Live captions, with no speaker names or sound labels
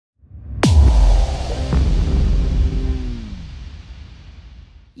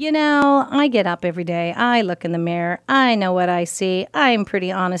You know, I get up every day. I look in the mirror. I know what I see. I'm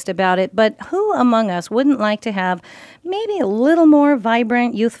pretty honest about it. But who among us wouldn't like to have maybe a little more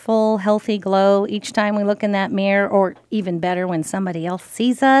vibrant, youthful, healthy glow each time we look in that mirror, or even better when somebody else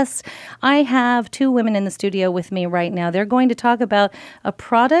sees us? I have two women in the studio with me right now. They're going to talk about a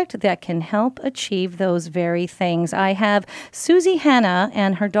product that can help achieve those very things. I have Suzy Hanna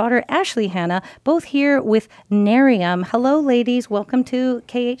and her daughter Ashley Hanna, both here with Nerium. Hello, ladies. Welcome to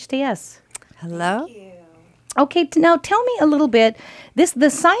KHTS. Hello. Okay, now tell me a little bit. The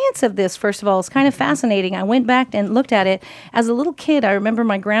science of this, first of all, is kind of fascinating. I went back and looked at it. As a little kid, I remember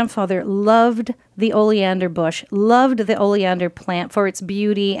my grandfather loved the oleander bush, loved the oleander plant for its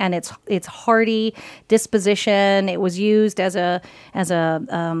beauty and its hardy disposition. It was used as a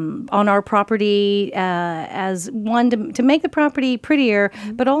on our property as one to make the property prettier,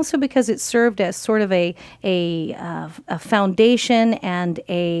 but also because it served as sort of a foundation and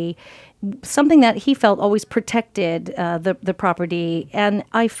something that he felt always protected the property. And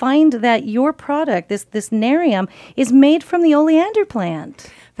I find that your product, this Nerium, is made from the oleander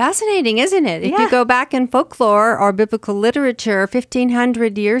plant. Fascinating, isn't it? Yeah. If you go back in folklore or biblical literature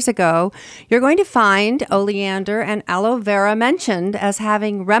 1,500 years ago, you're going to find oleander and aloe vera mentioned as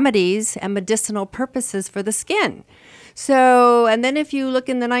having remedies and medicinal purposes for the skin. So, and then if you look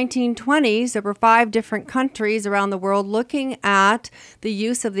in the 1920s, there were 5 different countries around the world looking at the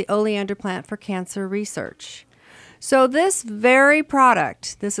use of the oleander plant for cancer research. So this very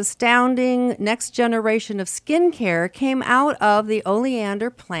product, this astounding next generation of skincare, came out of the oleander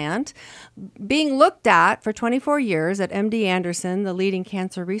plant, being looked at for 24 years at MD Anderson, the leading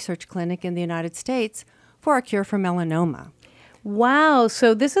cancer research clinic in the United States, for a cure for melanoma. Wow.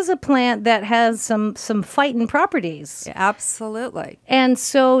 So this is a plant that has some fighting properties. Yeah, absolutely. And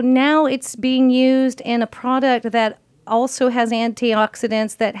so now it's being used in a product that also has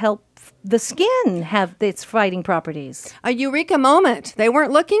antioxidants that help the skin have its fighting properties. A eureka moment. They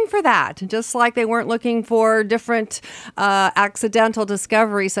weren't looking for that, just like they weren't looking for different accidental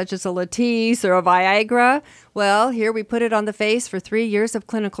discoveries such as a Latisse or a Viagra. Well, here we put it on the face for 3 years of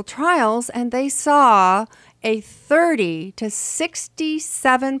clinical trials, and they saw a 30 to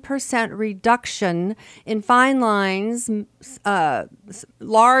 67% reduction in fine lines,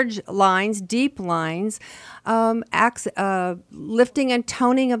 large lines, deep lines, lifting and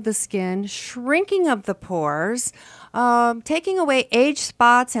toning of the skin, shrinking of the pores, taking away age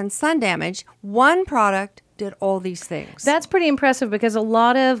spots and sun damage. One product did all these things. That's pretty impressive because a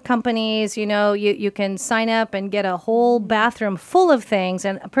lot of companies, you know, you can sign up and get a whole bathroom full of things.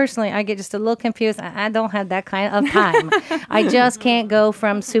 And personally, I get just a little confused. I don't have that kind of time. I just can't go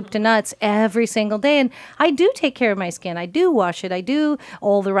from soup to nuts every single day. And I do take care of my skin. I do wash it. I do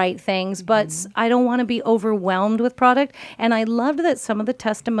all the right things, but I don't want to be overwhelmed with product. And I loved that some of the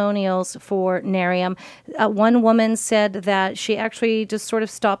testimonials for Nerium, one woman said that she actually just sort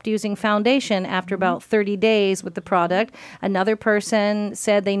of stopped using foundation after about 30 days with the product. Another person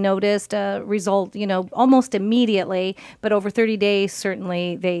said they noticed a result, you know, almost immediately, but over 30 days,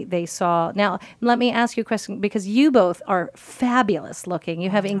 certainly they saw. Now, let me ask you a question, because you both are fabulous looking. You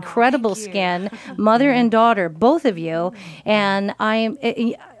have incredible skin, mother and daughter, both of you. And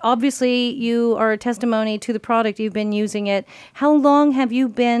obviously, you are a testimony to the product. You've been using it. How long have you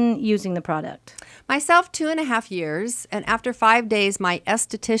been using the product? Myself, 2.5 years, and after 5 days, my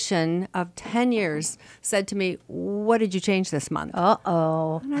esthetician of 10 years said to me, "What did you change this month?"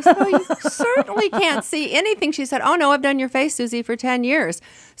 Uh-oh. And I said, "Oh, you certainly can't see anything." She said, "Oh, no, I've done your face, Suzy, for 10 years.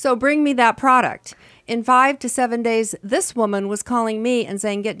 So bring me that product." In 5 to 7 days, this woman was calling me and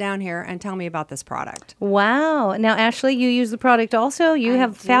saying, "Get down here and tell me about this product." Wow. Now, Ashley, you use the product also. You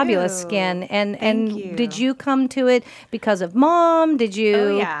have fabulous skin. And did you come to it because of mom? Did you?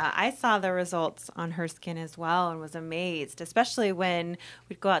 Oh, yeah. I saw the results on her skin as well and was amazed, especially when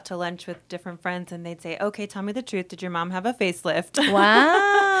we'd go out to lunch with different friends and they'd say, "Okay, tell me the truth. Did your mom have a facelift?"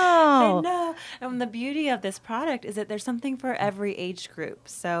 Wow. No. And the beauty of this product is that there's something for every age group.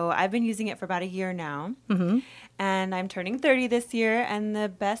 So I've been using it for about a year now. And I'm turning 30 this year. And the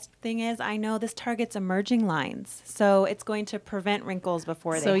best thing is I know this targets emerging lines. So it's going to prevent wrinkles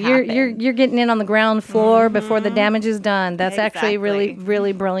before they happen. So you're getting in on the ground floor before the damage is done. That's actually really,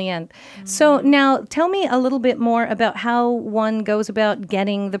 really brilliant. So now tell me a little bit more about how one goes about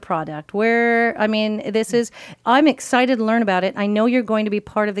getting the product. I'm excited to learn about it. I know you're going to be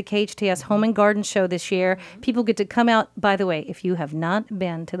part of the KHTS Home and Garden Show this year. People get to come out. By the way, if you have not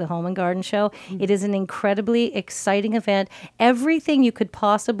been to the Home and Garden Show, it is an incredibly exciting event. Everything you could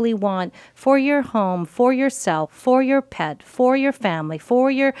possibly want for your home, for yourself, for your pet, for your family,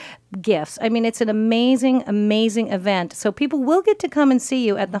 for your gifts. I mean, it's an amazing, amazing event. So people will get to come and see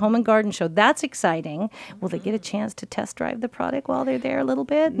you at the Home and Garden Show. That's exciting. Will they get a chance to test drive the product while they're there a little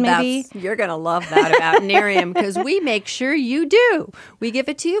bit? Maybe. You're going to love that about Nerium, because we make sure you do. We give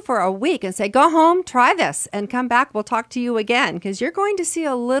it to you for a week and say, go home, try this, and come back. We'll talk to you again, because you're going to see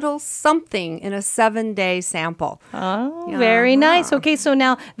a little something in a 7-day sample. Oh, very nice. Okay, so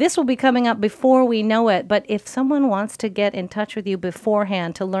now this will be coming up before we know it. But if someone wants to get in touch with you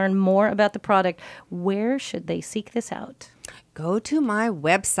beforehand to learn more about the product, where should they seek this out? Go to my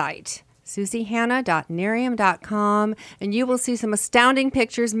website, suzyhanna.nerium.com, and you will see some astounding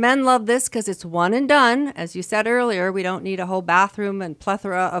pictures. Men love this because it's one and done. As you said earlier, we don't need a whole bathroom and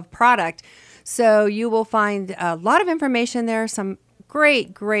plethora of product. So you will find a lot of information there, some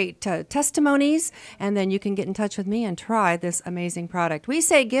great testimonies, and then you can get in touch with me and try this amazing product. We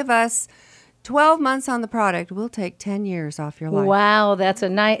say give us 12 months on the product. We'll take 10 years off your life. Wow, that's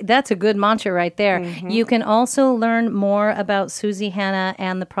a good mantra right there. You can also learn more about Suzy Hanna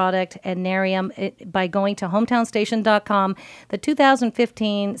and the product and Nerium by going to hometownstation.com. The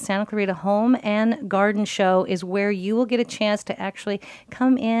 2015 Santa Clarita Home and Garden Show is where you will get a chance to actually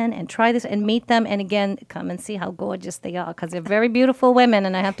come in and try this and meet them. And again, come and see how gorgeous they are, because they're very beautiful women.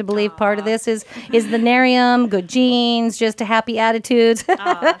 And I have to believe part of this is the Nerium, good genes, just a happy attitude.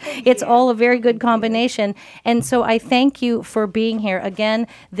 It's all a very good combination. And so I thank you for being here. Again,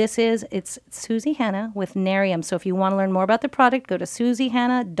 it's Suzy Hanna with Nerium. So if you want to learn more about the product, go to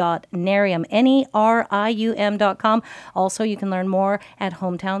suzyhanna.nerium, Nerium.com. Also, you can learn more at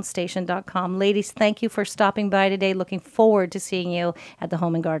hometownstation.com. Ladies, thank you for stopping by today. Looking forward to seeing you at the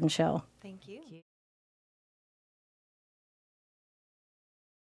Home and Garden Show.